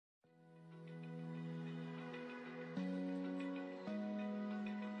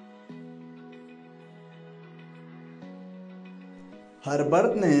Her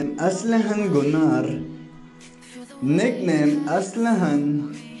birth name Aslihan Gunnar, nickname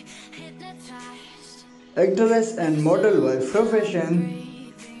Aslihan, actress and model by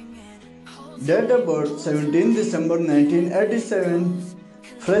profession, date of birth 17 December 1987,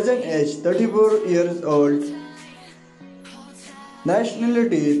 present age 34 years old,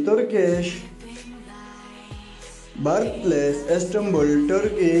 nationality Turkish, birthplace Istanbul,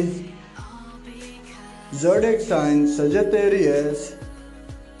 Turkey, zodiac sign Sagittarius,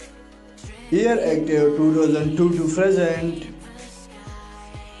 year active 2002 to present,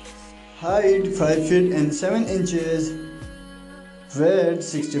 height 5 feet and 7 inches, weight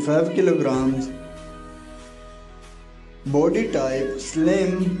 65 kilograms, body type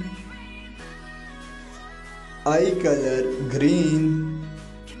slim, eye color green,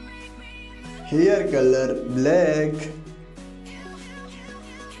 hair color black,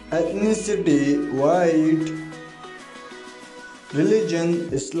 ethnicity white, religion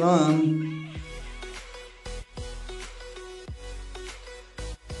Islam.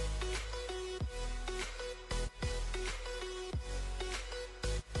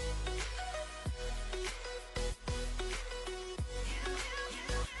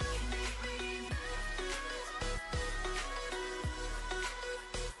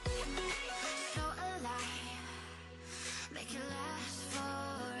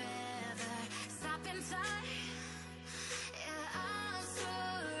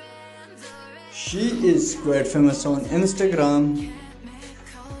 She is quite famous on Instagram,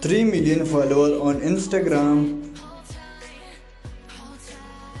 3 million followers on Instagram.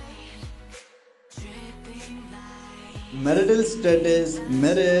 Marital status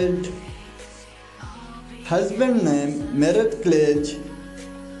married. Husband name Merit Klej.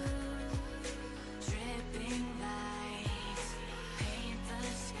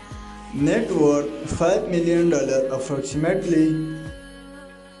 Net worth $5 million approximately.